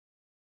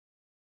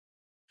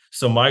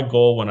So my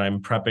goal when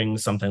I'm prepping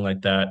something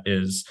like that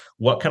is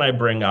what can I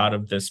bring out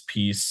of this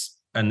piece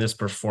and this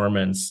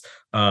performance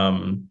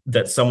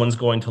that someone's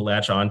going to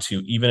latch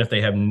onto, even if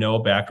they have no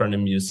background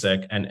in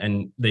music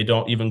and they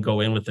don't even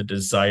go in with the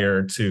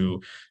desire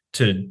to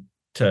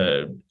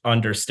to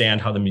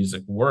understand how the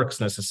music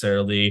works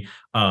necessarily,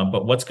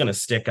 but what's going to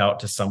stick out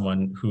to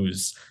someone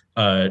who's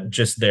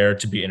just there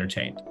to be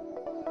entertained.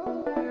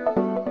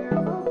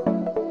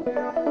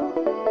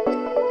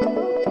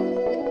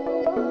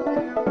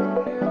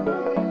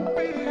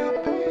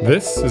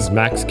 This is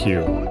Max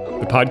Q,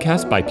 the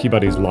podcast by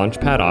Peabody's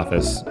Launchpad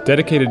office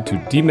dedicated to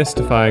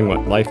demystifying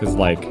what life is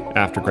like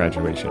after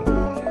graduation.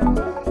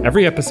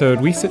 Every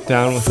episode, we sit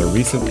down with a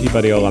recent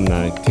Peabody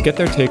alumni to get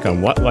their take on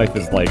what life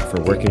is like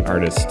for working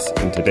artists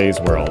in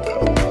today's world.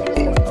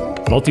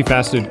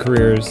 Multifaceted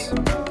careers,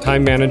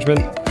 time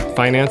management,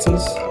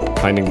 finances,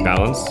 finding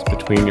balance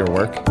between your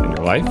work and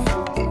your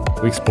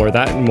life. We explore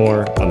that and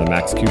more on the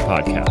Max Q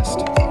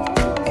podcast.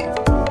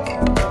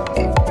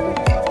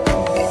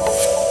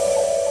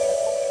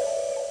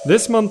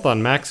 This month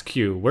on Max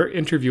Q, we're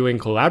interviewing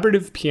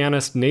collaborative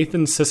pianist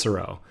Nathan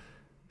Cicero.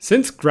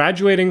 Since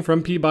graduating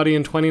from Peabody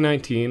in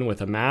 2019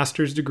 with a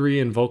master's degree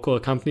in vocal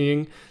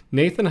accompanying,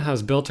 Nathan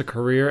has built a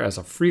career as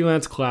a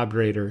freelance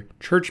collaborator,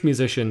 church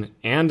musician,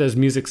 and as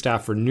music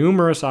staff for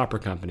numerous opera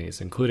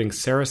companies, including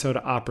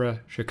Sarasota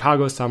Opera,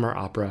 Chicago Summer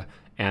Opera,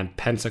 and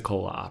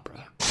Pensacola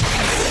Opera.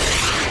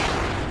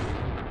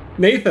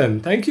 Nathan,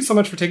 thank you so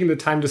much for taking the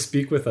time to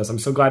speak with us. I'm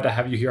so glad to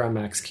have you here on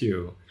Max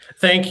Q.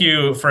 Thank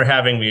you for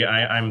having me.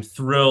 I'm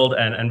thrilled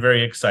and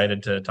very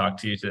excited to talk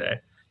to you today.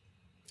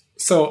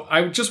 So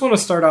I just want to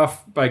start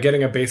off by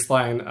getting a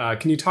baseline.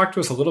 Can you talk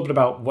to us a little bit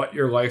about what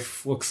your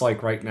life looks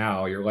like right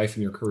now, your life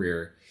and your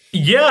career?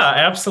 Yeah,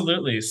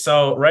 absolutely.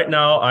 So right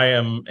now I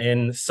am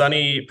in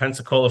sunny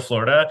Pensacola,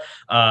 Florida.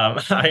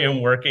 I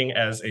am working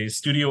as a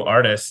studio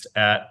artist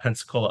at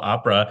Pensacola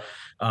Opera,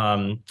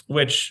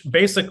 which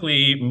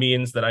basically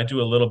means that I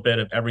do a little bit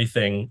of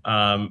everything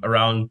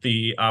around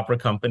the opera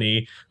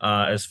company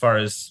as far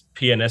as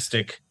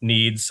pianistic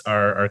needs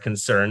are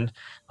concerned.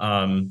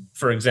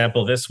 For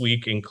example, this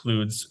week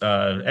includes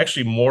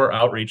actually more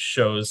outreach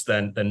shows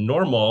than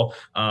normal,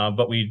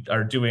 but we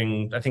are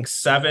doing, I think,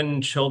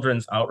 7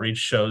 children's outreach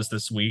shows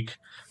this week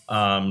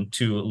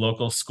to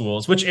local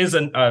schools, which is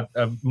a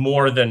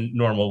more than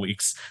normal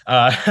weeks.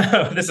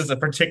 This is a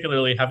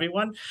particularly heavy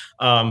one.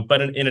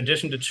 But in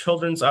addition to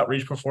children's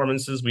outreach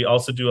performances, we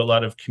also do a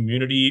lot of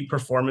community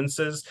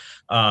performances.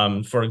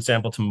 For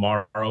example,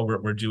 tomorrow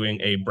we're doing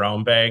a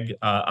brown bag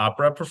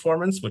opera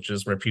performance, which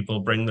is where people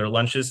bring their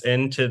lunches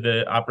into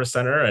the Opera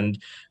Center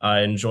and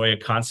enjoy a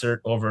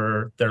concert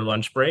over their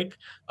lunch break.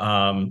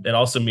 It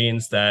also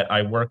means that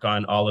I work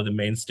on all of the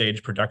main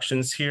stage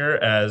productions here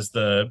as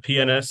the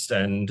pianist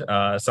and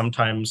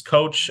sometimes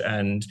coach,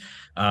 and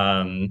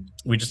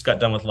we just got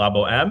done with La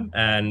Boheme,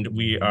 and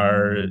we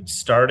are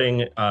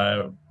starting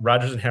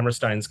Rodgers and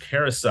Hammerstein's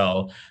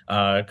Carousel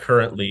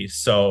currently.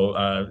 So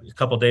a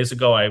couple of days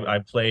ago, I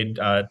played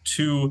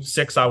 2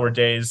 6-hour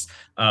days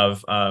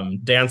of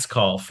dance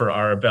call for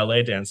our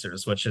ballet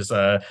dancers, which is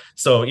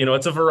so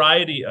it's a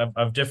variety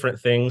of different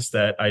things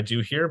that I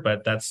do here,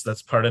 but that's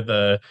part of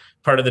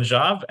the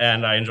job,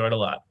 and I enjoyed a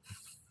lot.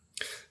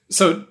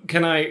 So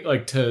can I,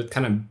 to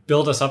kind of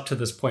build us up to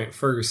this point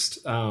first,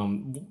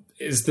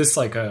 is this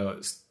like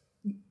a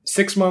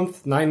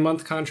 6-month,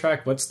 9-month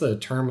contract? What's the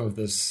term of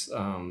this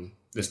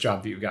this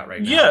job that you've got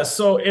right now? Yeah,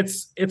 so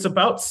it's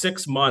about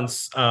 6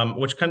 months,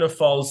 which kind of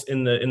falls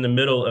in the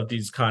middle of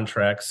these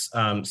contracts.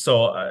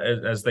 So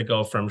as they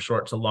go from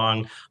short to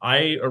long,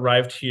 I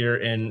arrived here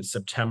in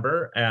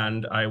September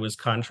and I was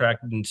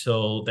contracted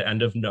until the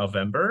end of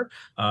November,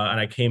 and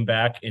I came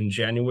back in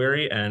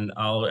January, and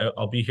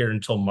I'll be here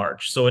until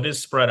March. So it is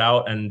spread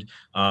out, and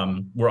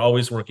we're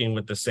always working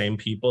with the same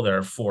people. There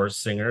are 4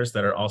 singers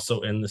that are also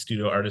in the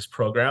studio artist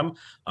program.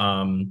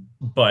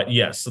 But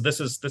yes, so this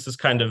is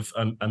kind of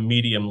a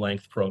medium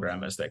length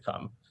program as they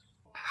come.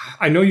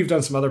 I know you've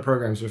done some other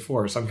programs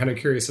before, so I'm kind of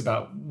curious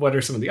about what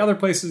are some of the other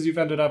places you've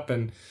ended up,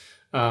 and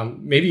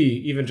maybe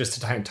even just to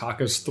try and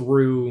talk us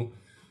through,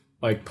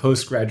 like,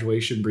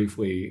 post-graduation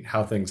briefly,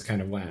 how things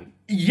kind of went.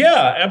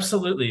 Yeah,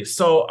 absolutely.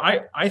 So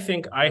I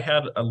think I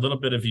had a little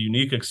bit of a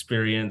unique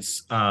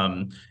experience,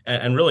 and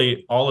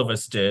really all of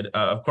us did.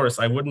 Of course,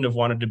 I wouldn't have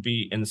wanted to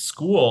be in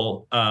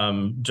school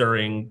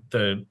during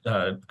the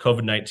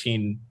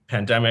COVID-19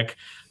 pandemic.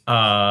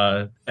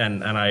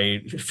 And I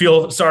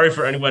feel sorry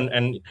for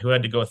anyone who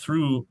had to go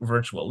through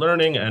virtual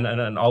learning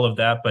and all of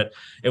that. But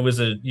it was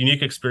a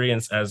unique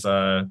experience as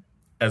a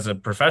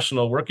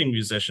professional working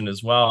musician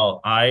as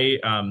well. I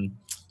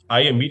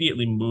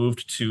immediately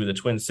moved to the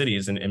Twin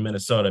Cities in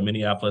Minnesota,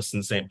 Minneapolis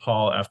and St.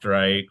 Paul, after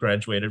I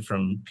graduated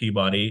from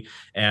Peabody.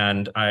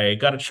 And I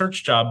got a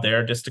church job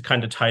there just to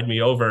kind of tide me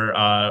over.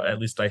 At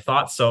least I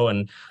thought so.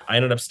 And I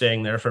ended up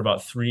staying there for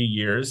about 3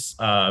 years,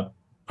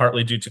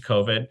 partly due to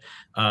COVID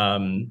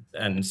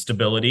and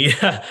stability.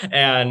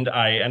 And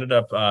I ended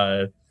up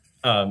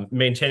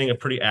maintaining a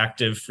pretty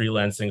active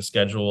freelancing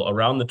schedule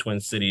around the Twin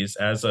Cities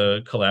as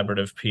a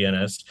collaborative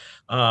pianist.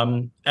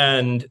 And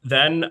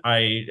then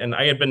I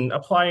had been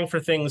applying for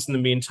things in the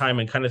meantime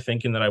and kind of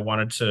thinking that I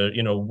wanted to,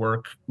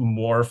 work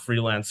more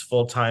freelance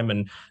full time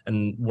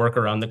and work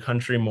around the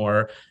country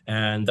more.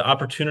 And the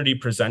opportunity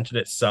presented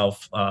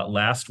itself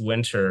last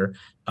winter.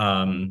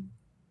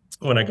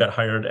 When I got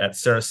hired at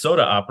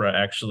Sarasota Opera,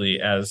 actually,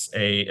 as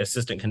a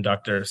assistant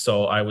conductor.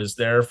 So I was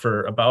there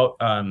for about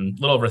a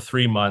little over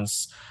 3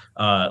 months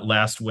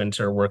last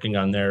winter, working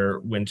on their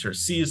winter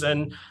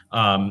season.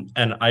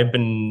 And I've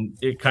been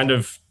kind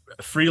of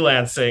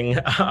freelancing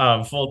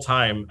full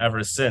time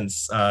ever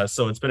since.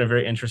 So it's been a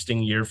very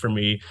interesting year for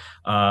me.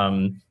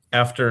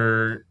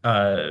 After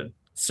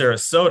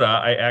Sarasota,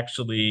 I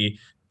actually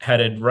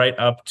headed right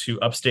up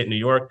to upstate New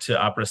York to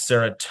Opera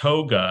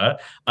Saratoga.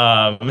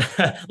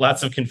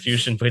 Lots of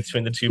confusion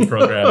between the two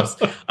programs.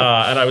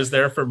 And I was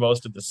there for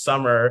most of the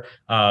summer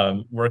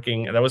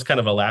working. That was kind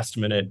of a last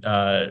minute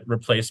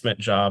replacement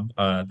job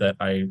that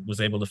I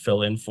was able to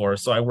fill in for.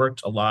 So I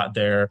worked a lot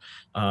there.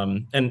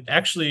 And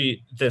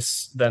actually,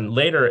 then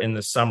later in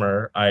the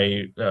summer,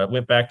 I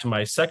went back to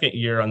my second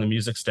year on the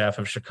music staff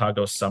of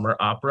Chicago Summer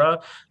Opera.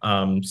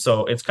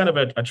 So it's kind of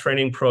a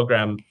training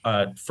program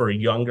for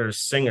younger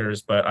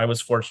singers, but I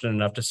was fortunate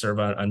enough to serve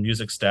on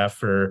music staff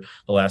for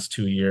the last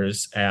 2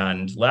 years.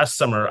 And last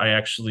summer, I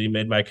actually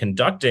made my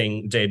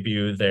conducting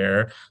debut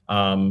there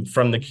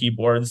from the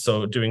keyboards.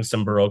 So doing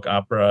some Baroque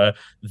opera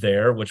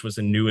there, which was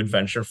a new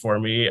adventure for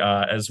me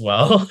as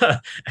well.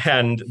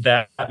 And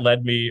that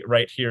led me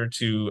right here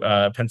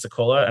to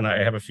Pensacola. And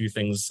I have a few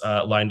things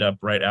lined up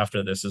right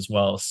after this as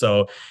well.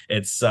 So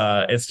it's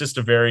just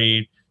a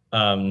very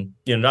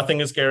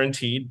nothing is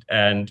guaranteed,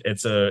 and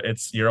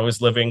you're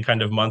always living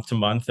kind of month to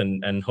month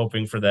and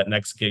hoping for that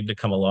next gig to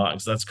come along.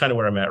 So that's kind of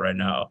where I'm at right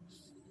now.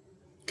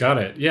 Got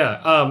it.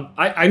 Yeah.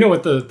 I know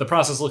what the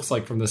process looks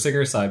like from the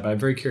singer side, but I'm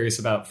very curious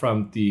about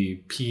from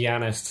the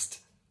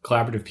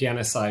collaborative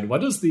pianist side.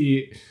 What does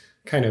the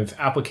kind of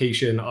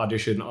application,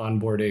 audition,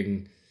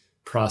 onboarding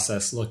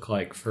process look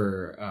like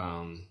for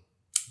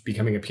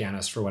becoming a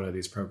pianist for one of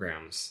these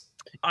programs?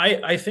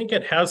 I think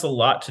it has a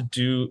lot to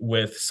do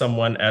with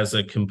someone as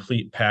a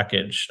complete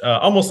package,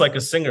 almost like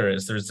a singer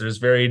is.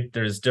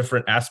 There's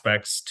different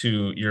aspects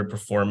to your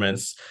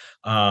performance,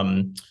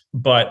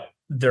 but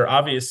they're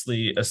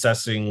obviously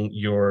assessing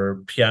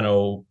your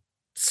piano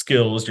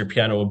skills, your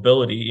piano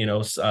ability.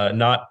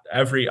 Not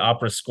every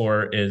opera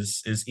score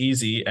is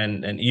easy,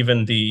 and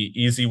even the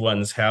easy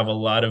ones have a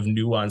lot of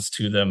nuance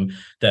to them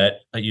that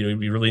you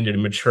really need a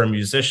mature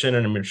musician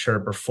and a mature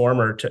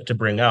performer to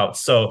bring out.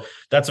 So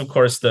that's of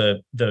course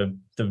the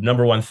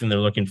number one thing they're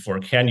looking for.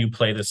 Can you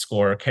play the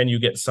score? Can you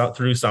get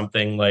through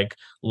something like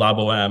La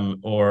Boheme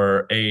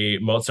or a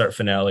Mozart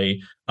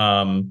finale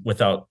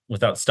without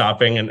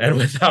stopping and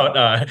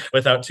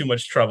without too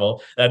much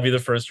trouble? That'd be the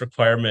first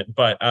requirement.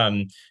 But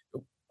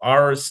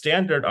our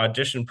standard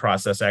audition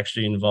process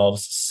actually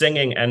involves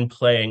singing and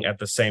playing at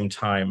the same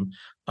time,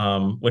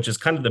 which is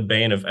kind of the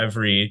bane of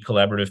every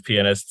collaborative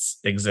pianist's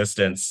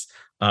existence,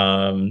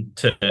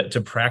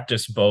 to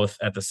practice both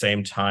at the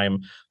same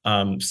time.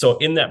 So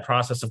in that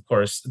process, of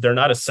course, they're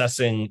not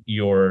assessing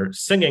your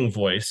singing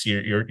voice,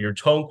 your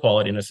tone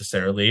quality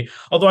necessarily,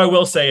 although I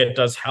will say it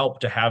does help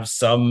to have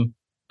some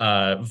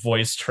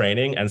voice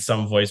training and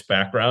some voice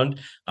background,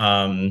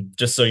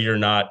 just so you're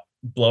not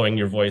blowing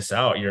your voice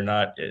out, you're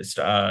not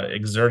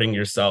exerting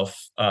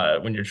yourself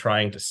when you're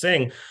trying to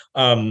sing.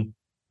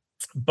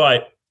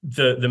 But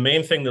the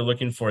main thing they're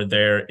looking for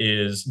there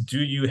is, do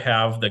you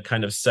have the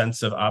kind of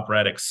sense of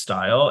operatic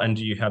style, and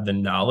do you have the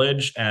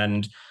knowledge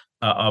and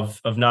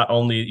of not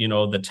only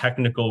the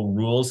technical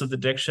rules of the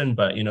diction,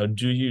 but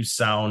do you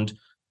sound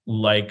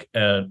like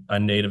a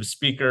native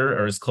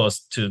speaker, or as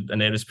close to a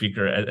native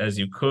speaker as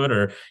you could,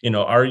 or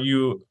are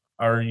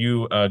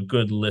you a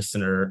good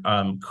listener?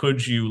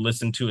 Could you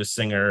listen to a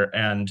singer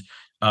and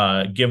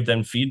give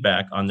them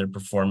feedback on their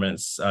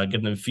performance,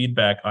 give them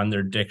feedback on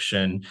their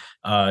diction?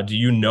 Do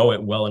you know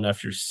it well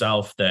enough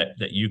yourself that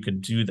you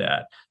could do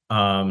that?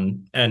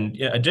 And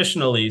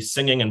additionally,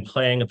 singing and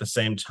playing at the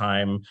same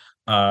time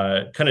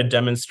kind of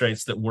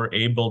demonstrates that we're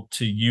able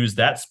to use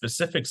that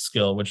specific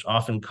skill, which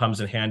often comes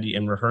in handy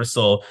in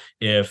rehearsal.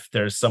 If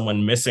there's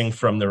someone missing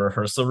from the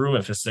rehearsal room,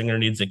 if a singer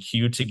needs a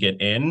cue to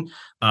get in,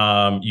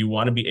 you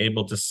want to be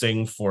able to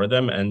sing for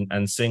them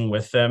and sing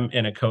with them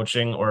in a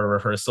coaching or a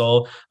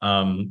rehearsal,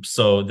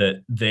 so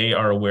that they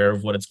are aware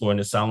of what it's going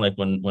to sound like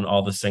when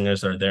all the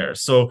singers are there.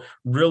 So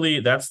really,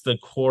 that's the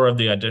core of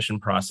the audition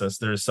process.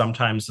 There's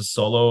sometimes a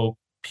solo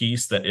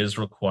piece that is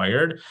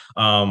required,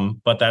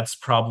 but that's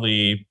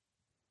probably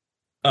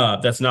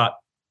that's not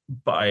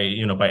by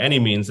any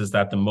means is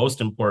that the most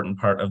important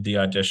part of the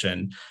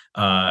audition.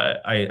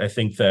 I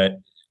think that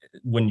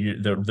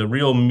when the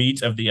real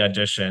meat of the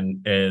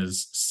audition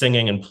is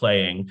singing and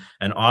playing,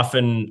 and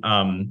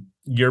often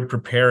you're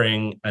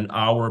preparing an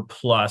hour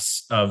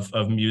plus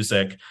of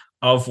music,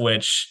 of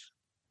which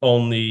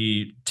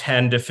only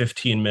 10 to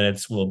 15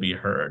 minutes will be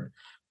heard.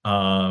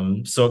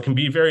 So it can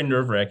be very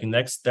nerve-wracking.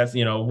 That's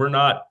we're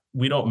not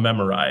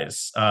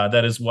memorize.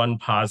 That is one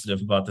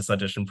positive about this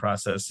audition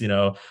process.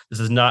 This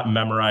is not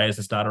memorized.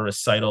 It's not a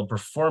recital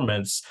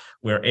performance.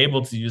 We're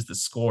able to use the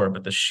score,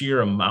 but the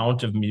sheer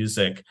amount of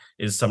music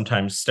is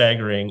sometimes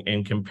staggering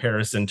in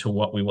comparison to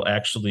what we will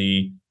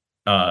actually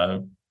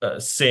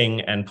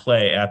sing and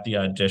play at the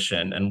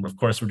audition. And of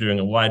course, we're doing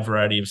a wide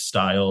variety of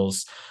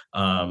styles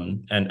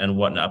and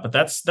whatnot. But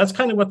that's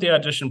kind of what the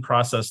audition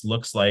process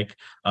looks like.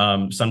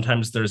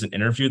 Sometimes there's an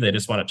interview. They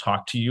just want to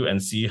talk to you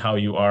and see how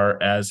you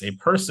are as a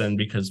person,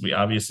 because we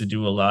obviously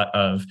do a lot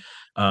of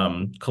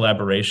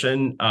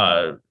collaboration,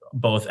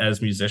 both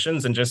as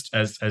musicians and just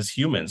as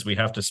humans. We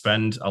have to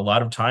spend a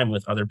lot of time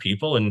with other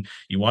people, and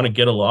you want to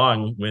get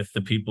along with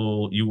the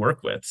people you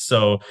work with.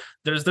 So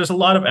there's a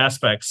lot of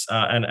aspects,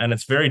 and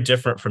it's very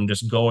different from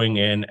just going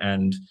in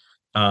and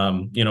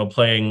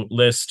playing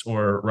Liszt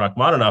or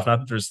Rachmaninoff. Not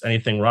that there's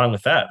anything wrong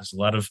with that. There's a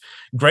lot of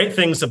great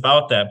things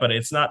about that, but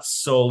it's not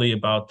solely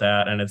about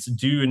that. And it's,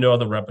 do you know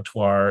the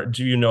repertoire?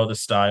 Do you know the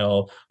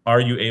style? Are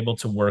you able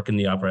to work in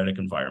the operatic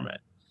environment?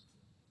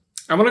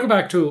 I want to go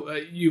back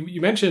to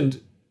you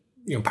mentioned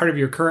part of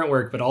your current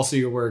work, but also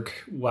your work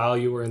while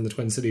you were in the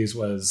Twin Cities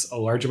was a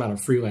large amount of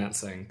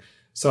freelancing.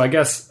 So I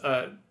guess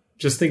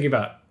just thinking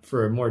about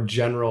for a more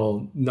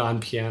general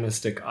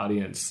non-pianistic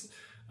audience,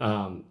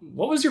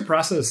 what was your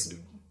process?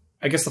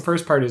 I guess the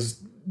first part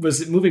is,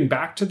 was it moving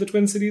back to the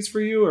Twin Cities for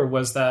you, or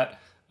was that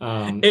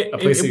it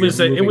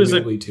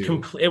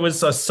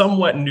was a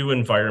somewhat new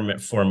environment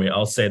for me.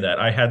 I'll say that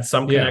I had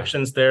some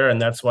connections there,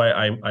 and that's why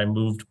I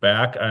moved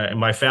back.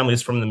 My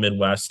family's from the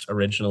Midwest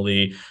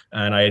originally,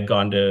 and I had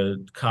gone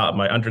to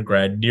my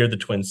undergrad near the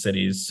Twin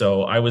Cities,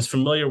 so I was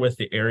familiar with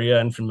the area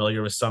and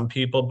familiar with some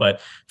people. But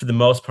for the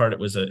most part, it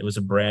was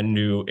a brand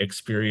new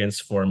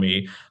experience for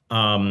me.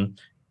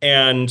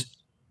 And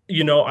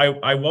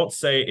I won't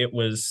say it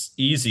was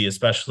easy,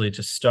 especially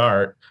to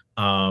start.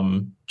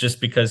 Just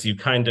because you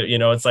kind of,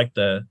 it's like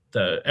the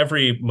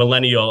every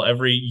millennial,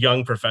 every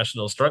young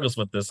professional struggles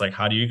with this. Like,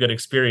 how do you get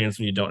experience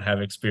when you don't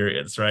have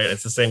experience, right?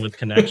 It's the same with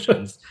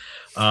connections.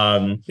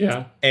 And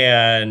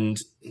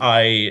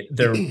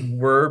there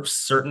were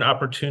certain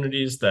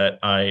opportunities that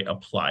I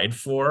applied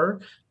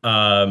for.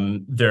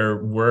 There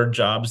were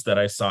jobs that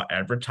I saw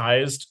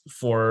advertised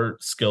for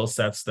skill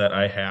sets that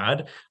I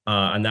had,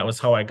 and that was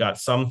how I got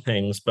some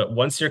things. But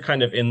once you're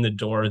kind of in the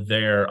door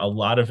there, a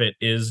lot of it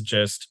is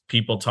just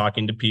people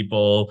talking to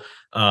people,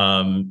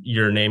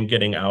 your name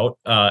getting out.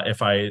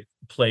 If I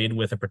played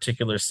with a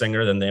particular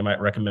singer, then they might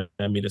recommend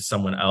me to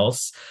someone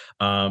else.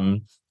 A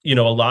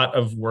lot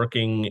of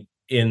working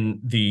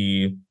in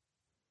the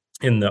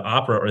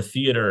opera or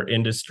theater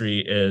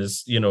industry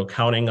is,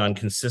 counting on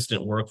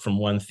consistent work from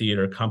one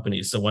theater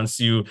company. So once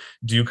you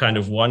do kind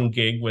of one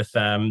gig with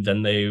them,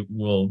 then they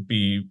will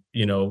be,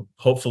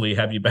 hopefully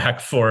have you back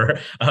for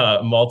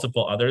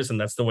multiple others. And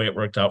that's the way it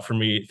worked out for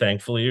me,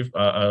 thankfully,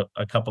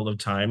 a couple of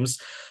times.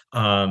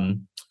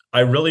 I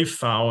really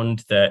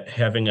found that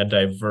having a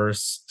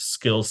diverse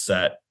skill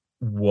set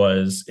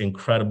was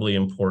incredibly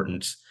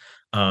important.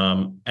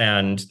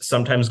 And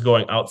sometimes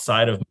going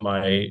outside of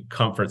my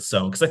comfort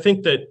zone, because I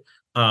think that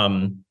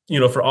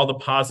for all the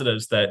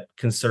positives that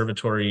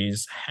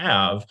conservatories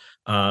have,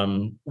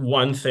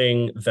 one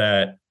thing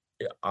that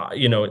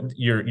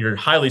you're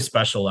highly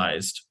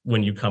specialized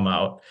when you come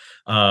out.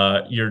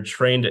 You're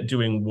trained at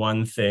doing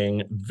one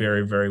thing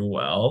very, very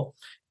well.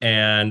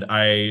 And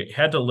I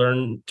had to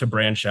learn to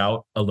branch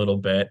out a little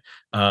bit,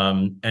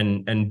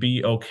 and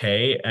be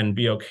okay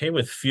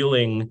with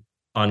feeling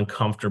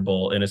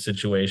uncomfortable in a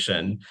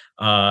situation,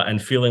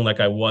 and feeling like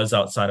I was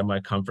outside of my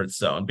comfort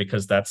zone,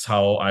 because that's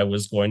how I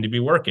was going to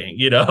be working,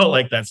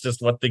 like that's just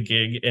what the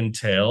gig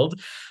entailed.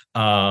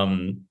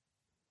 And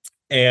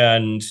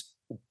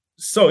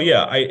so,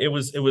 it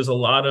was a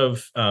lot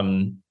of,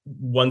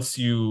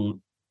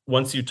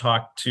 once you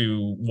talk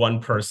to one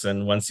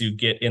person, once you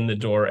get in the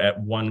door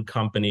at one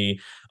company,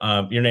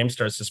 your name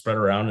starts to spread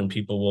around, and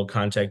people will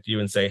contact you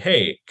and say,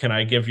 hey, can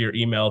I give your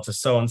email to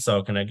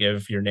so-and-so? Can I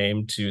give your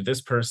name to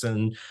this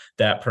person,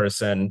 that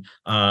person?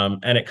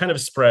 And it kind of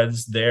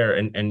spreads there,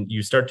 and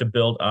you start to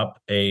build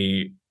up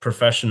a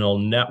professional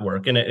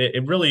network. And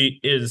it really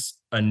is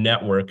a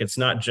network. It's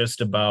not just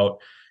about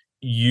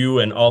you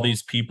and all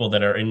these people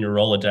that are in your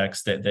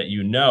Rolodex that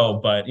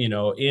but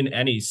in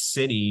any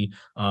city,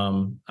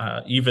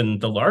 even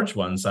the large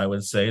ones, I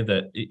would say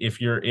that if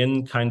you're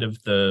in kind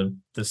of the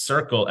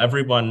circle,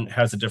 everyone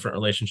has a different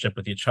relationship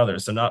with each other.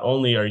 So not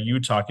only are you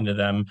talking to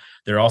them,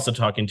 they're also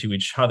talking to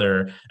each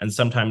other, and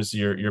sometimes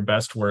your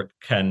best work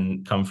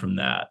can come from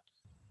that.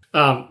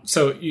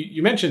 So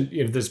you mentioned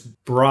this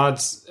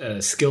broad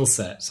skill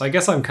set. So I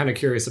guess I'm kind of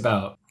curious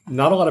about,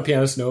 not a lot of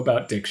pianists know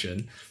about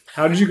diction.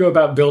 How did you go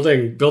about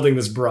building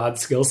this broad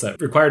skill set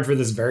required for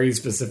this very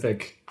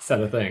specific set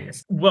of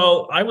things?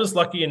 Well, I was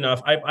lucky enough.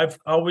 I've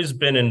always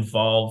been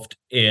involved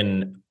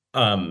in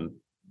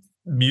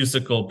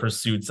musical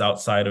pursuits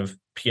outside of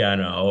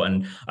piano,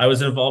 and I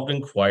was involved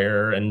in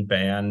choir and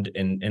band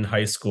in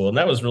high school, and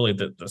that was really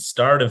the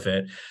start of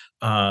it.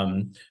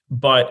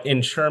 But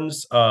in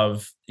terms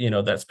of,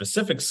 that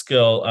specific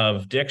skill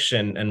of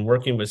diction and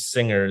working with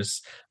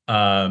singers,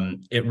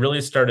 it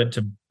really started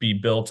to be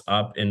built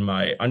up in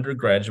my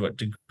undergraduate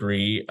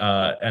degree.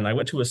 And I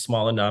went to a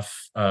small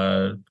enough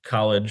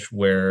college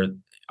where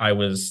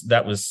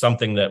that was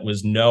something that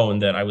was known,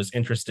 that I was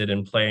interested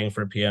in playing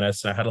for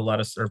pianists. And I had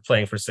or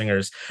playing for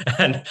singers,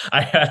 and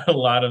I had a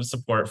lot of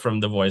support from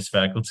the voice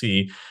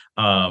faculty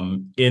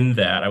in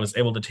that. I was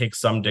able to take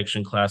some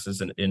diction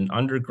classes in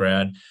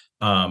undergrad.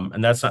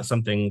 And that's not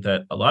something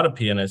that a lot of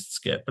pianists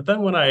get. But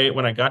then when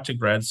I got to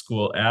grad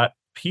school at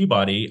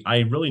Peabody, I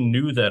really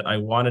knew that I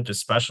wanted to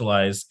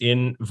specialize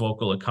in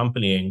vocal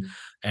accompanying.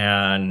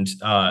 And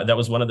that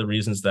was one of the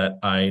reasons that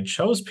I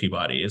chose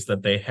Peabody, is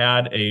that they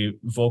had a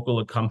vocal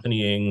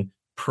accompanying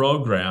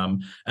program.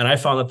 And I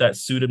found that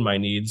suited my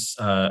needs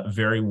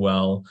very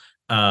well.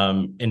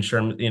 In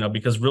terms,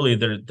 because really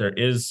there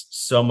is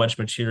so much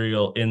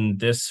material in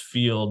this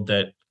field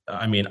that,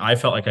 I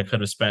felt like I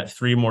could have spent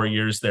 3 more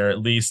years there at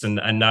least,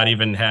 and not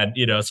even had,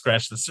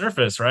 scratched the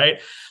surface, right?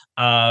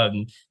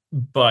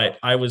 But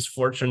I was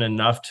fortunate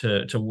enough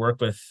to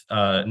work with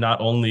not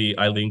only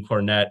Eileen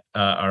Cornett,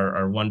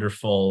 our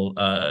wonderful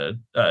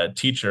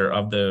teacher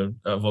of the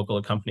vocal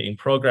accompanying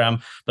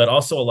program, but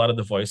also a lot of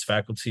the voice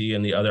faculty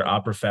and the other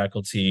opera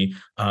faculty,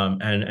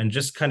 and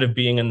just kind of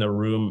being in the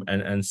room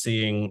and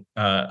seeing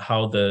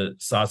how the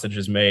sausage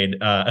is made,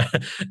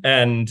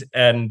 and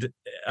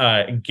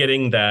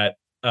getting that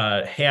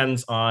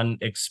hands-on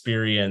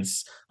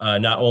experience,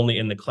 not only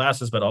in the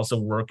classes, but also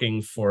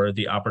working for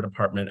the opera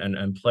department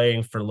and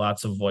playing for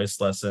lots of voice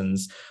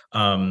lessons,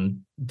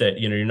 that,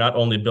 you're not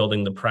only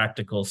building the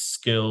practical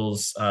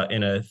skills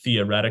in a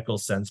theoretical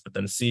sense, but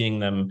then seeing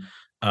them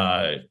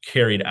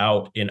carried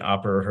out in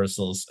opera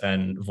rehearsals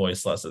and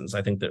voice lessons.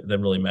 I think that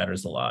really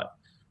matters a lot.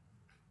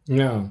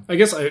 Yeah, I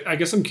guess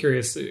I'm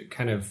curious,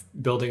 kind of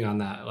building on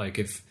that, like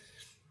if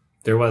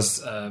there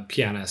was a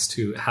pianist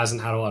who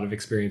hasn't had a lot of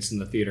experience in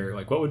the theater,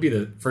 like what would be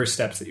the first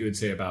steps that you would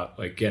say about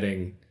like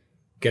getting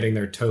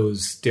their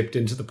toes dipped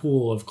into the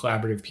pool of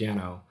collaborative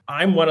piano?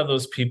 I'm one of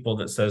those people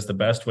that says the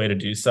best way to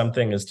do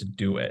something is to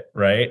do it,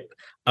 right?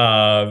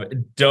 I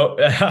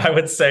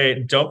would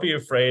say don't be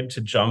afraid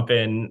to jump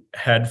in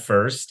head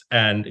first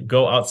and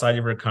go outside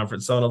of your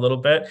comfort zone a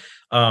little bit,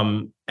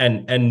 and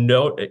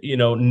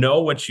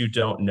know what you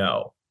don't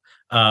know.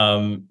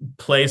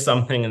 Play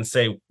something and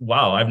say,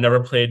 wow, I've never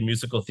played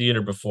musical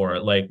theater before.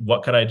 Like,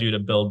 what could I do to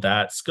build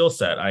that skill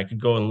set? I could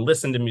go and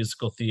listen to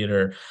musical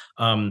theater.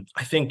 I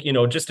think,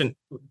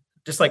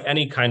 just like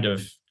any kind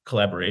of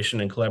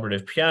collaboration and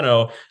collaborative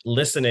piano,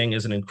 listening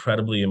is an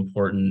incredibly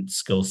important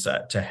skill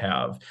set to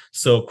have.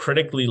 So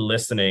critically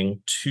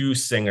listening to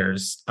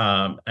singers,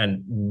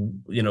 and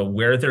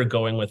where they're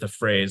going with a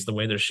phrase, the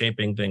way they're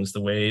shaping things, the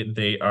way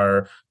they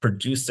are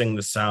producing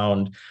the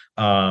sound,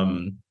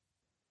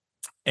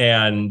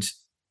 and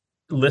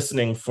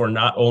listening for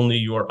not only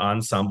your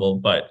ensemble,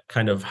 but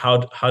kind of how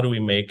do we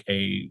make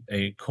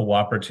a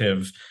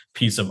cooperative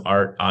piece of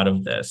art out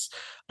of this?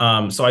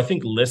 So I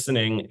think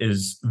listening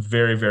is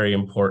very, very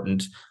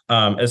important.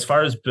 As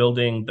far as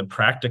building the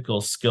practical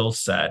skill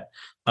set,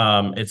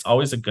 it's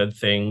always a good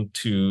thing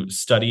to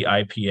study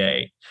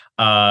IPA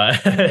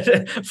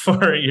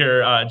for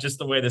your just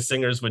the way the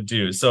singers would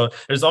do. So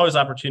there's always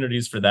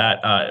opportunities for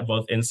that,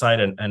 both inside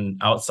and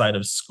outside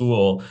of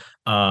school,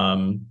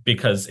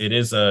 because it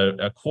is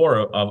a core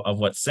of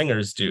what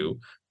singers do.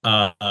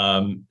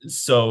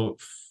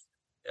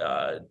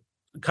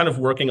 Kind of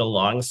working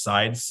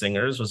alongside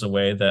singers was a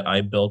way that I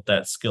built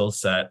that skill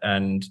set,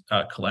 and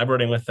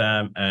collaborating with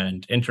them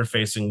and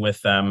interfacing with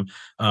them,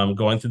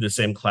 going through the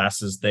same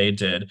classes they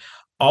did.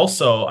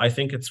 Also, I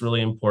think it's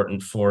really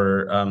important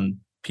for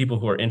people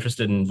who are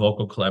interested in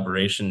vocal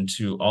collaboration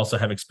to also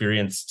have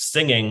experience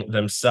singing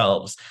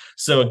themselves.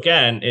 So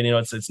again,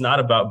 it's not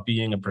about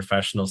being a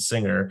professional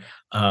singer.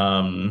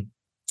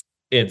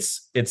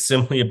 It's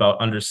simply about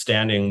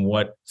understanding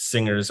what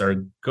singers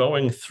are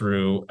going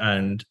through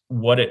and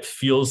what it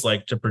feels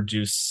like to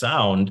produce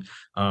sound.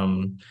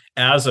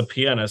 As a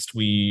pianist,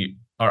 we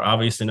are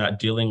obviously not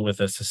dealing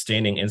with a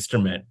sustaining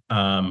instrument.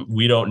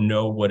 We don't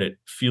know what it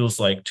feels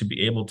like to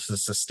be able to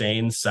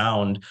sustain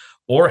sound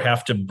or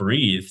have to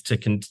breathe to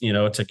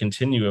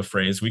continue a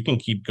phrase. We can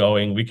keep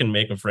going. We can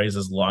make a phrase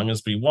as long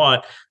as we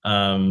want,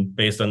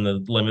 based on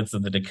the limits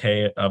of the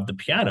decay of the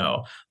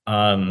piano.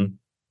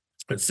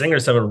 But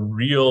singers have a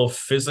real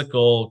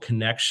physical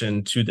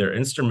connection to their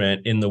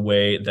instrument in the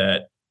way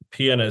that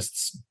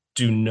pianists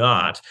do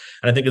not.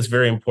 And I think it's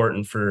very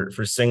important for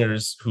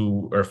singers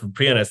for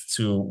pianists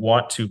who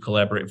want to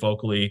collaborate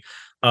vocally,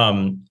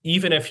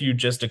 even if you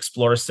just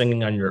explore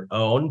singing on your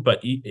own,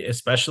 but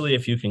especially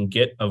if you can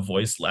get a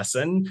voice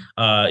lesson,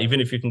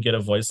 even if you can get a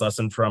voice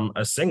lesson from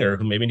a singer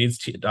who maybe needs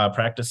to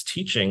practice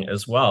teaching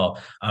as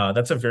well.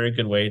 That's a very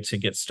good way to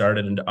get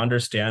started and to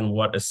understand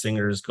what a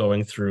singer is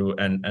going through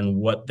and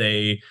what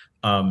they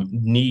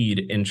need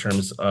in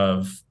terms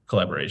of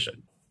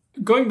collaboration.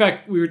 going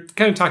back, we were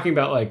kind of talking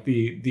about like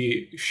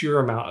the sheer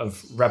amount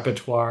of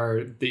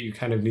repertoire that you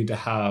kind of need to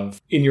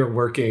have in your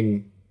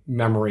working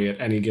memory at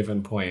any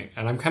given point.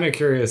 And I'm kind of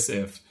curious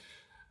if,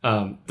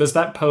 does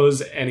that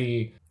pose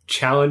any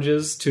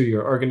challenges to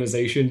your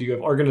organization? Do you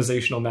have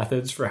organizational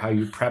methods for how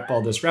you prep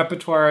all this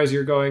repertoire as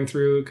you're going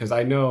through? Because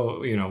I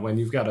know, when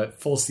you've got a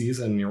full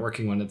season, you're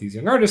working one of these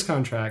young artist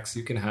contracts,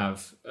 you can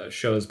have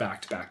shows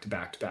back to back to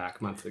back to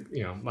back, monthly,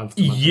 month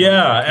to month.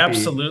 Yeah,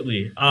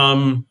 absolutely.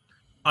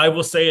 I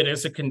will say it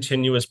is a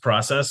continuous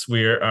process.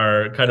 We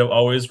are kind of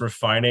always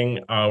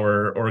refining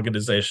our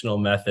organizational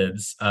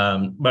methods.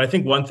 But I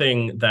think one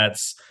thing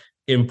that's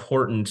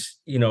important,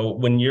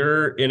 when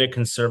you're in a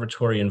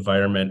conservatory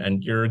environment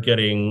and you're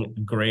getting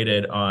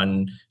graded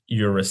on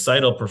your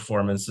recital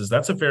performances,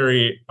 that's a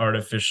very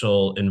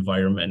artificial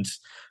environment,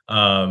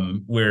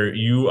 where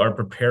you are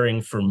preparing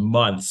for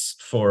months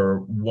for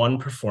one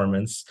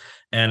performance,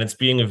 and it's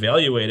being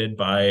evaluated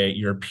by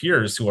your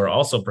peers who are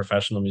also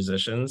professional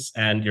musicians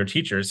and your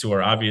teachers who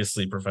are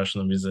obviously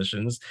professional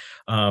musicians.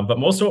 But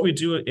most of what we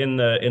do in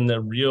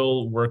the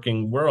real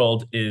working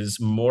world is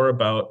more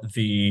about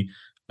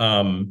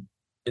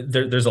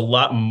there's a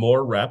lot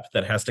more rep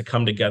that has to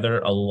come together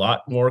a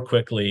lot more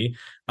quickly,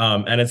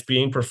 and it's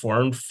being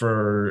performed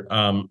for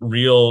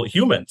real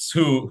humans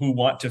who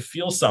want to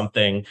feel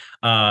something,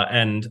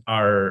 and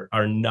are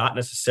not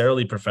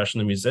necessarily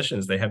professional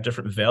musicians. They have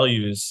different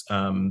values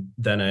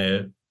than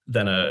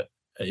a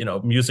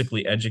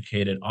musically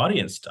educated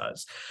audience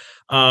does.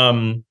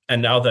 And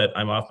now that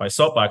I'm off my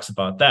soapbox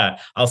about that,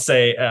 I'll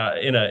say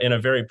in a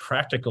very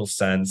practical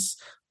sense.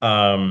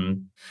 I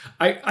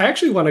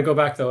actually want to go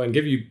back though and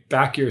give you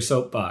back your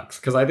soapbox,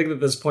 because I think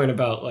that this point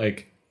about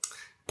like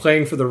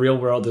playing for the real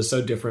world is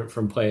so different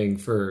from playing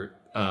for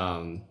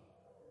a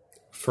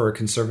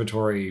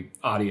conservatory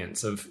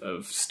audience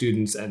of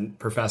students and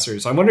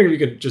professors. So I'm wondering if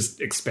you could just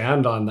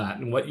expand on that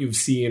and what you've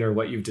seen or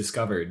what you've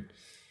discovered.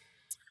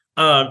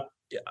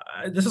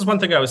 This is one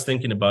thing I was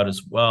thinking about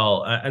as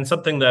well, and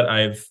something that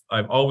I've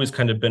always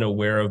kind of been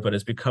aware of, but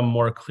has become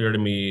more clear to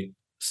me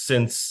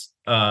since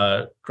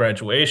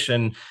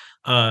graduation.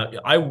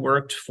 I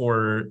worked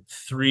for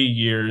 3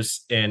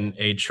 years in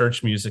a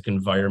church music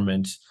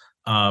environment,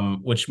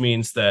 which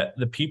means that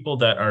the people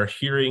that are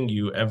hearing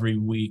you every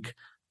week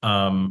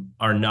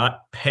are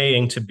not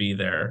paying to be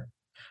there.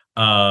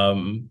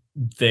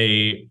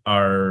 They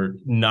are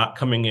not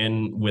coming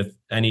in with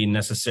any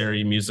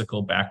necessary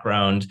musical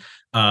background.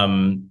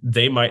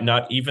 They might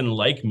not even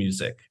like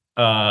music.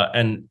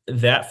 And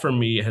that for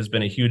me has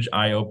been a huge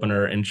eye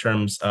opener in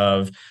terms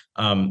of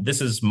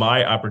this is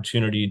my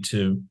opportunity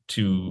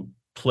to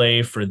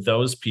play for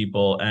those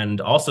people,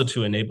 and also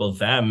to enable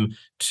them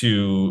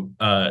to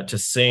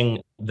sing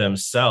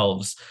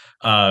themselves,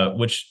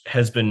 which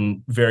has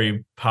been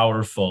very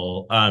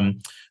powerful.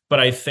 But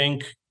I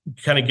think,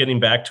 kind of getting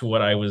back to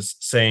what I was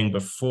saying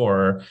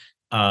before,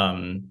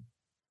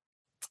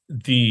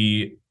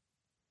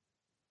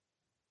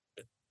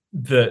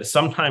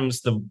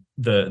 sometimes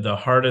the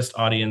hardest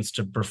audience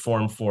to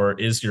perform for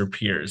is your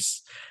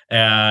peers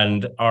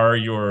and are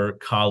your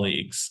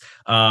colleagues,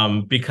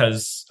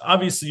 because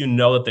obviously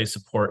that they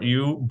support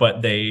you,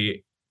 but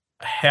they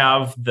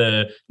have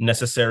the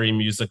necessary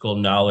musical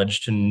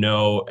knowledge to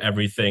know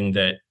everything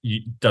that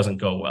doesn't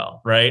go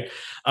well, right?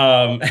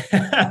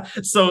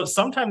 So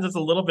sometimes it's a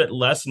little bit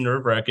less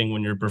nerve-wracking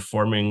when you're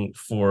performing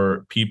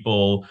for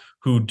people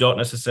who don't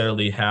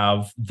necessarily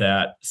have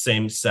that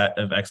same set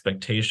of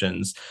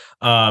expectations.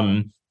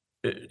 And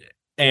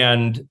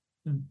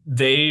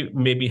they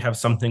maybe have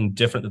something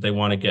different that they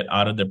want to get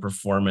out of the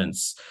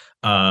performance.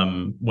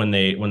 When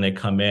they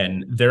come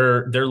in,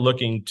 they're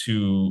looking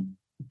to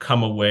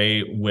come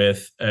away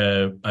with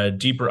a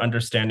deeper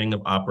understanding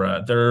of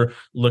opera. They're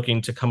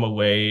looking to come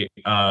away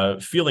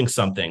feeling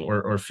something,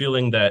 or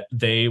feeling that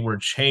they were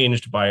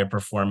changed by a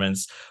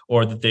performance,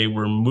 or that they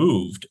were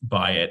moved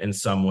by it in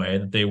some way,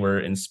 that they were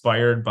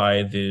inspired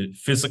by the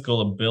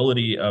physical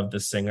ability of the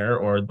singer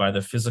or by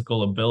the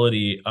physical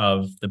ability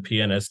of the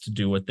pianist to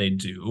do what they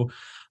do.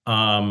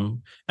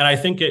 And I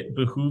think it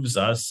behooves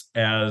us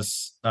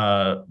as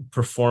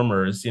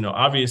performers,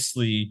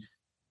 obviously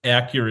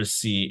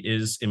accuracy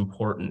is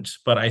important,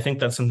 but I think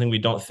that's something we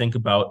don't think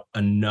about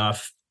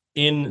enough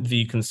in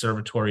the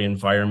conservatory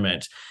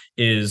environment,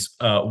 is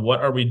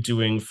what are we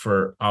doing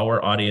for our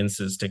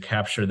audiences to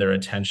capture their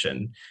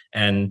attention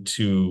and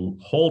to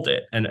hold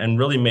it and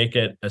really make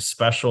it a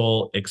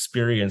special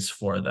experience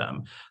for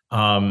them.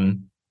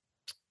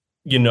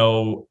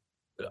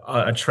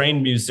 A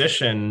trained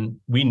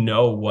musician, we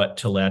know what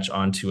to latch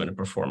onto in a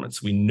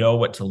performance. We know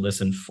what to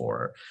listen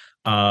for.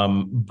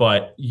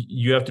 But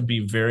you have to be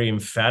very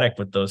emphatic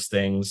with those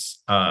things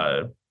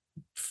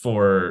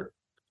for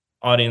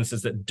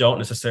audiences that don't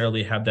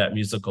necessarily have that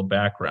musical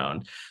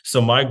background.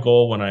 So my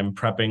goal when I'm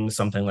prepping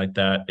something like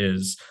that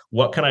is,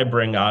 what can I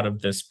bring out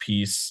of this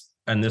piece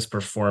and this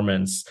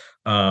performance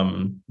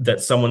that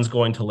someone's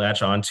going to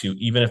latch onto,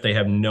 even if they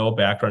have no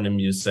background in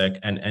music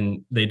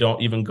and they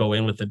don't even go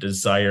in with the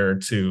desire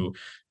to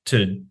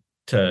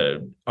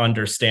to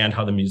understand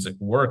how the music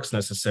works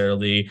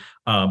necessarily,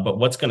 but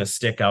what's going to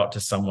stick out to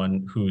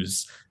someone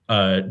who's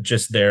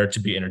just there to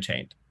be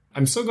entertained.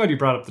 I'm so glad you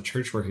brought up the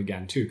church work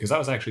again, too, because that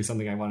was actually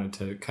something I wanted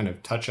to kind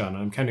of touch on.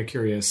 I'm kind of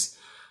curious,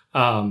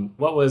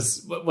 what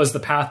was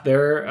the path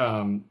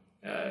there?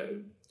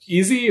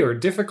 Easy or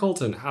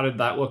difficult, and how did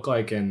that look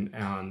like?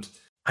 And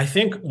I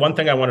think one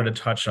thing I wanted to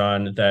touch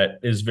on that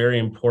is very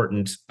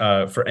important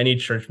for any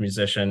church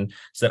musician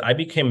is that I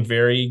became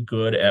very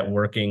good at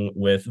working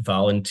with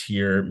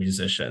volunteer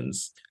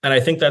musicians. And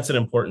I think that's an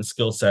important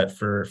skill set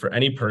for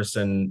any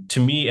person. To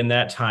me, in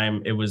that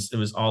time, it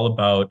was all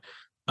about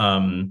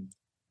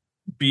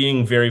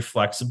being very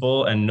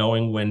flexible and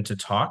knowing when to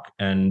talk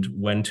and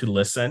when to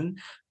listen,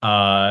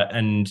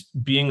 and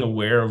being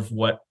aware of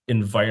what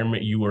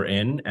environment you were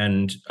in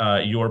and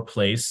your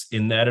place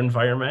in that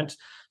environment,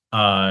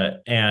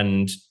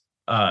 and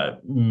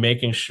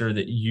making sure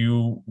that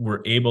you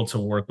were able to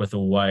work with a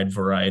wide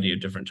variety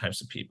of different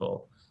types of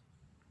people.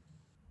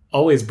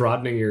 Always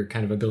broadening your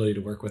kind of ability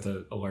to work with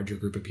a larger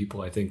group of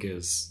people, I think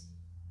is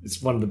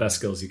one of the best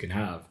skills you can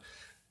have.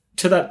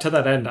 To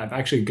that end, I'm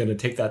actually going to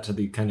take that to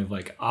the kind of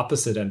like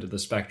opposite end of the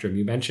spectrum.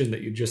 You mentioned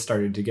that you just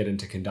started to get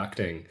into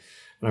conducting,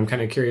 and I'm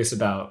kind of curious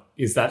about,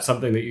 is that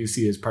something that you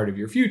see as part of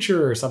your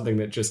future or something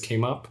that just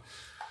came up?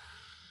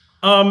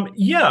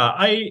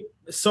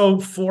 So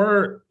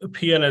for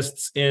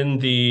pianists in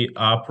the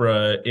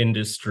opera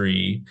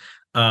industry,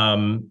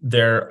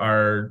 there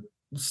are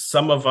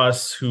some of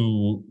us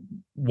who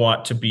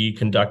want to be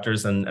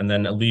conductors and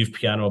then leave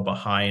piano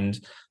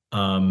behind.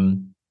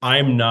 I'm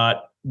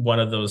not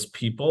one of those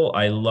people.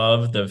 I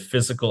love the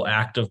physical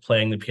act of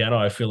playing the piano.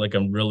 I feel like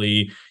I'm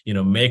really,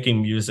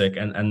 making music,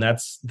 and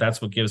that's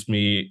what gives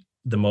me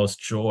the most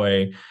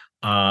joy.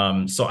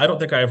 So I don't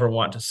think I ever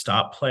want to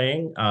stop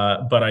playing,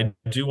 but I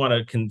do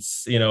want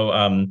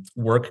to,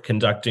 work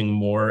conducting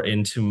more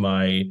into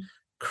my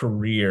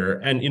career.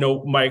 And,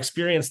 my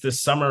experience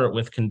this summer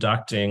with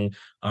conducting,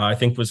 I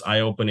think was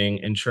eye-opening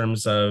in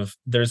terms of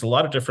there's a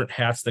lot of different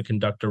hats the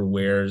conductor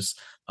wears.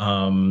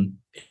 And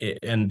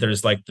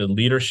there's like the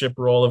leadership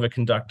role of a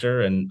conductor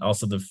and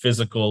also the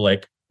physical,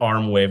 like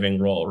arm waving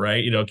role,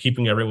 right?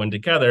 Keeping everyone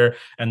together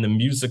and the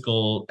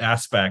musical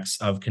aspects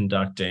of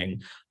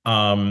conducting.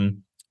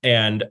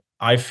 And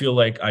I feel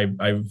like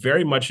I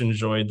very much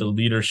enjoy the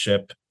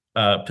leadership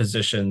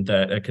position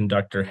that a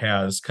conductor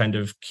has, kind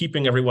of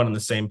keeping everyone on the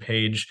same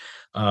page,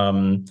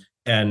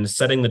 and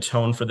setting the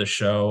tone for the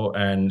show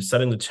and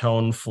setting the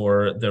tone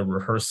for the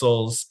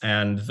rehearsals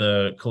and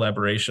the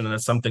collaboration. And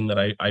that's something that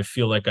I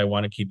feel like I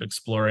want to keep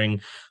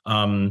exploring.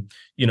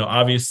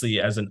 Obviously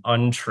as an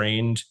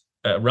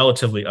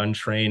relatively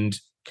untrained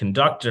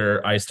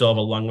conductor, I still have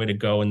a long way to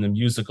go in the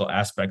musical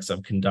aspects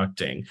of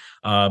conducting.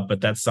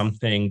 But that's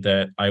something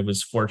that I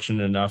was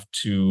fortunate enough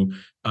to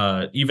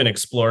even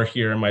explore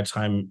here in my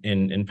time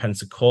in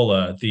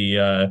Pensacola.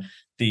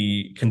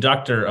 The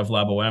conductor of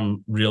La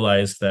Boheme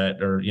realized that,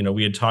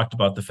 we had talked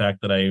about the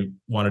fact that I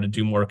wanted to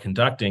do more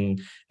conducting.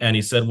 And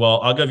he said, well,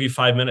 I'll give you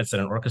 5 minutes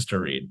at an orchestra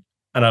read.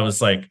 And I was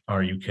like,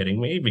 are you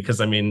kidding me? Because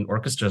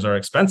orchestras are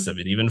expensive,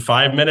 and even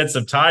 5 minutes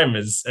of time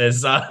is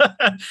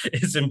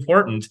is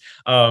important.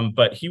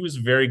 But he was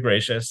very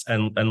gracious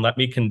and let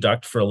me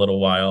conduct for a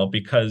little while,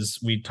 because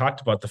we talked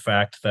about the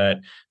fact that,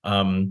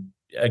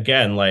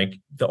 again, like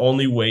the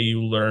only way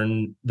you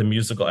learn the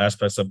musical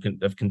aspects of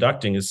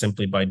conducting is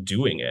simply by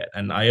doing it.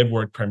 And I had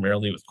worked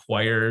primarily with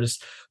choirs,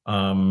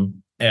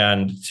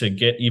 and to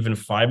get even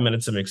 5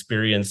 minutes of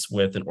experience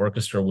with an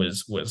orchestra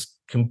was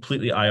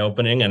completely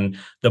eye-opening, and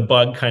the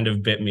bug kind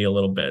of bit me a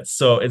little bit.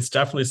 So it's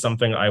definitely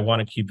something I want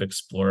to keep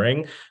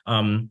exploring.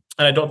 And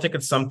I don't think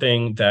it's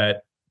something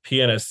that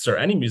pianists or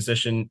any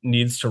musician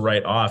needs to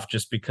write off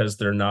just because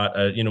they're not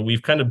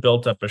we've kind of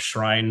built up a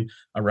shrine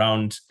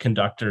around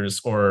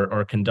conductors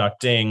or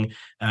conducting,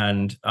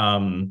 and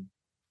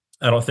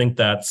I don't think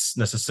that's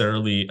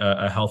necessarily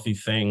a healthy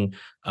thing.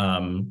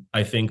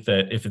 I think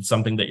that if it's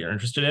something that you're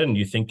interested in and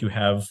you think you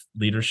have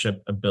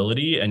leadership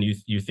ability and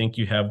you think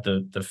you have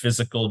the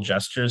physical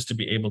gestures to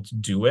be able to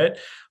do it,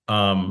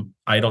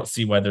 I don't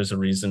see why there's a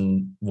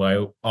reason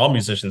why all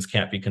musicians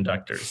can't be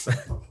conductors.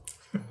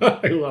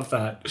 I love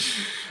that.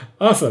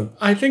 Awesome.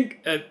 I think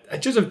I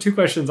just have two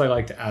questions I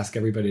like to ask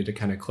everybody to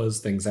kind of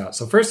close things out.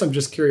 So first, I'm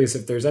just curious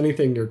if there's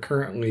anything you're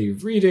currently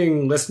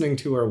reading, listening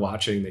to, or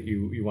watching that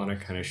you want to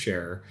kind of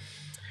share.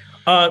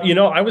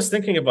 I was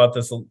thinking about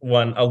this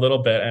one a little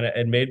bit, and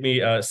it made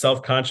me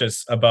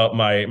self-conscious about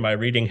my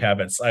reading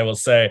habits, I will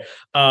say.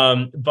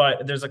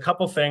 But there's a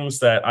couple things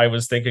that I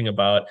was thinking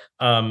about.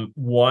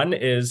 One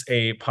is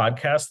a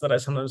podcast that I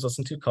sometimes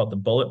listen to called The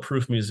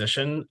Bulletproof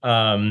Musician.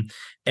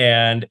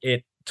 And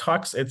it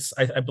talks,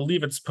 I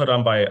believe it's put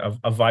on by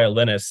a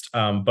violinist,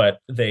 but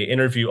they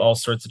interview all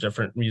sorts of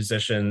different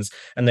musicians,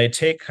 and they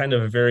take kind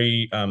of a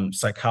very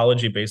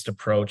psychology-based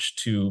approach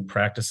to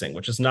practicing,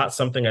 which is not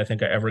something I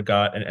think I ever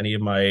got in any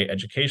of my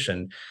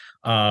education.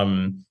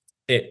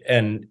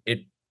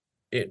 It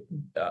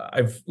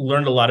I've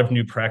learned a lot of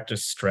new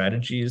practice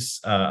strategies,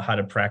 how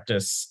to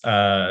practice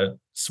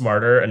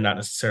smarter and not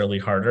necessarily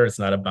harder. It's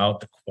not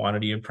about the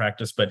quantity of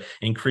practice, but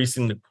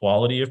increasing the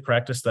quality of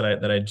practice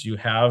that I do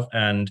have,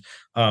 and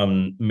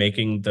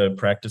making the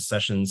practice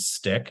sessions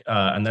stick.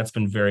 And that's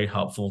been very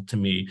helpful to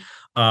me.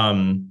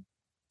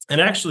 And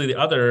actually, the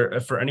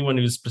other, for anyone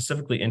who's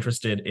specifically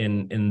interested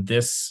in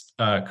this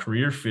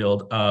career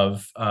field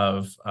of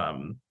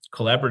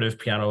collaborative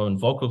piano and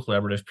vocal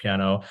collaborative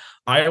piano,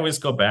 I always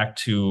go back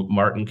to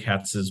Martin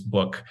Katz's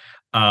book,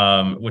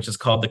 which is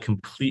called The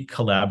Complete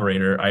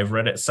Collaborator. I've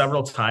read it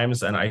several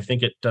times, and I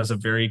think it does a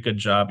very good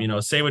job.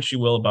 Say what you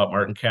will about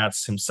Martin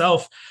Katz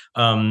himself,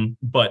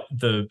 but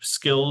the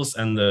skills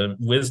and the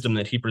wisdom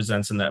that he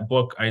presents in that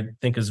book, I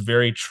think, is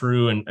very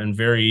true and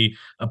very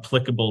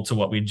applicable to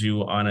what we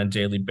do on a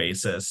daily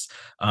basis.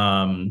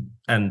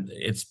 And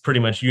it's pretty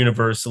much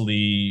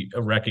universally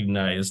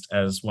recognized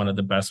as one of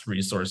the best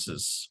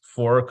resources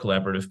for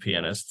collaborative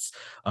pianists.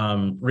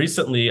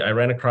 Recently, I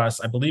ran across,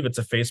 I believe it's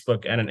a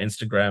Facebook and an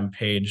Instagram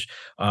page,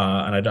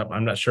 and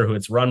I'm not sure who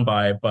it's run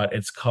by, but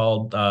it's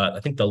called, I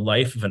think, The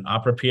Life of an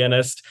Opera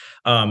Pianist.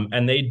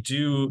 And they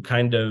do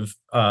kind of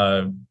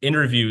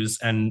interviews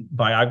and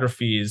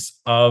biographies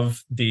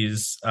of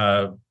these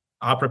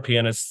opera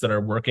pianists that are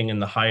working in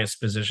the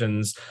highest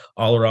positions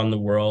all around the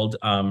world,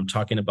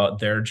 talking about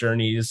their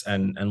journeys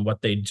and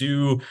what they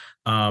do.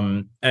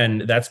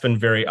 And that's been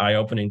very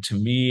eye-opening to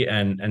me,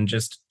 and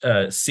just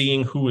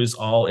seeing who is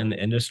all in the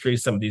industry.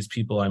 Some of these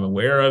people I'm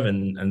aware of,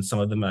 and some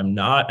of them I'm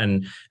not,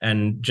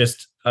 and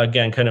just,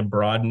 again, kind of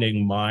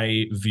broadening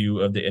my view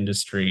of the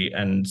industry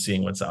and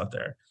seeing what's out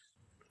there.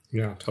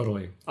 Yeah,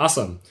 totally.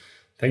 Awesome.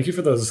 Thank you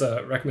for those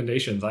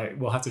recommendations. I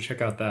will have to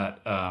check out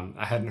that.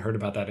 I hadn't heard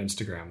about that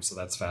Instagram, so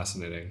that's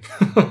fascinating.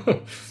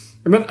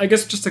 And then I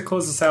guess just to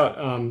close this out,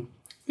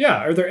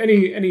 are there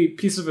any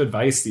piece of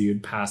advice that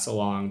you'd pass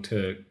along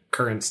to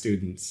current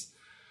students?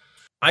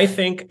 I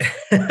think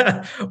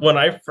when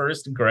I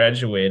first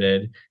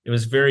graduated, it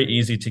was very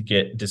easy to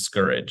get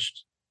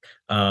discouraged.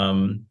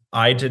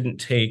 I didn't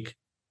take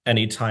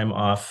any time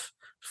off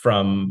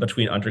from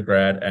between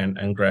undergrad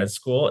and grad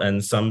school,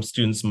 and some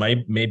students may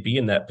be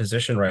in that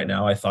position right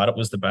now. I thought it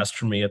was the best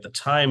for me at the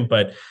time,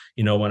 but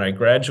when I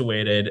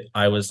graduated,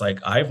 I was like,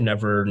 I've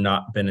never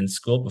not been in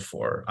school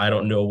before. I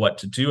don't know what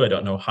to do. I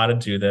don't know how to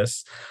do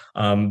this.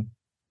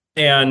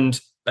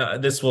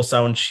 This will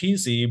sound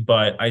cheesy,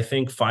 but I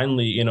think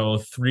finally,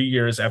 3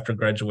 years after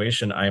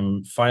graduation,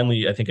 I'm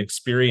finally, I think,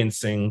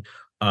 experiencing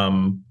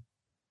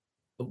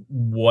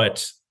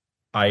what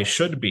I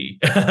should be,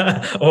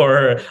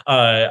 or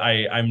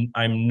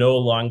I'm no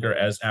longer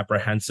as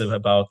apprehensive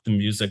about the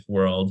music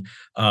world.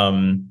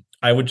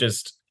 I would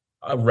just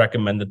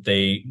recommend that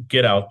they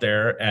get out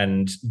there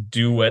and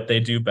do what they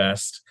do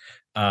best,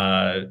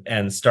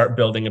 and start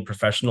building a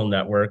professional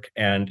network.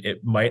 And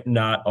it might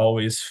not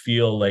always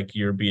feel like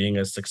you're being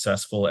as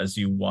successful as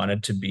you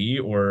wanted to be,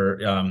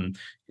 or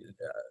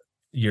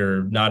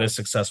you're not as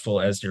successful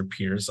as your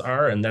peers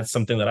are. And that's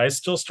something that I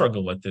still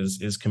struggle with,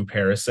 is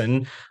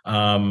comparison,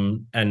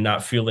 and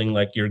not feeling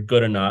like you're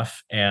good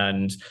enough.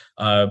 And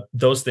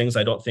those things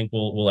I don't think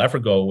will ever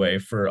go away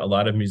for a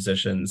lot of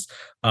musicians,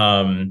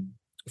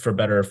 for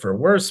better or for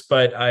worse.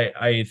 But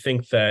I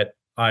think that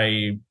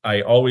I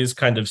always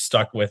kind of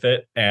stuck with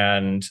it,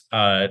 and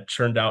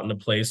turned out in a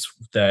place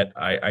that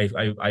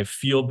I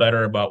feel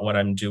better about what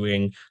I'm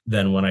doing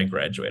than when I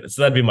graduated.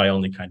 So that'd be my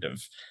only kind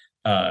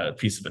of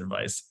piece of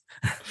advice.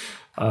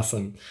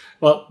 Awesome.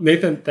 Well,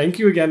 Nathan, thank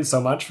you again so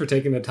much for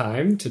taking the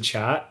time to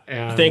chat.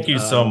 And thank you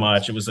so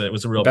much. It was a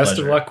real best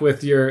pleasure. Of luck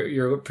with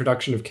your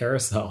production of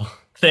Carousel.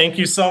 Thank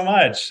you so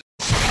much.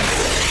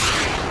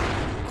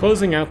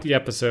 Closing out the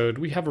episode,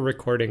 we have a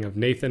recording of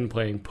Nathan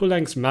playing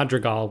Poulenc's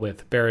Madrigal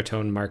with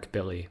baritone Mark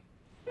Billy.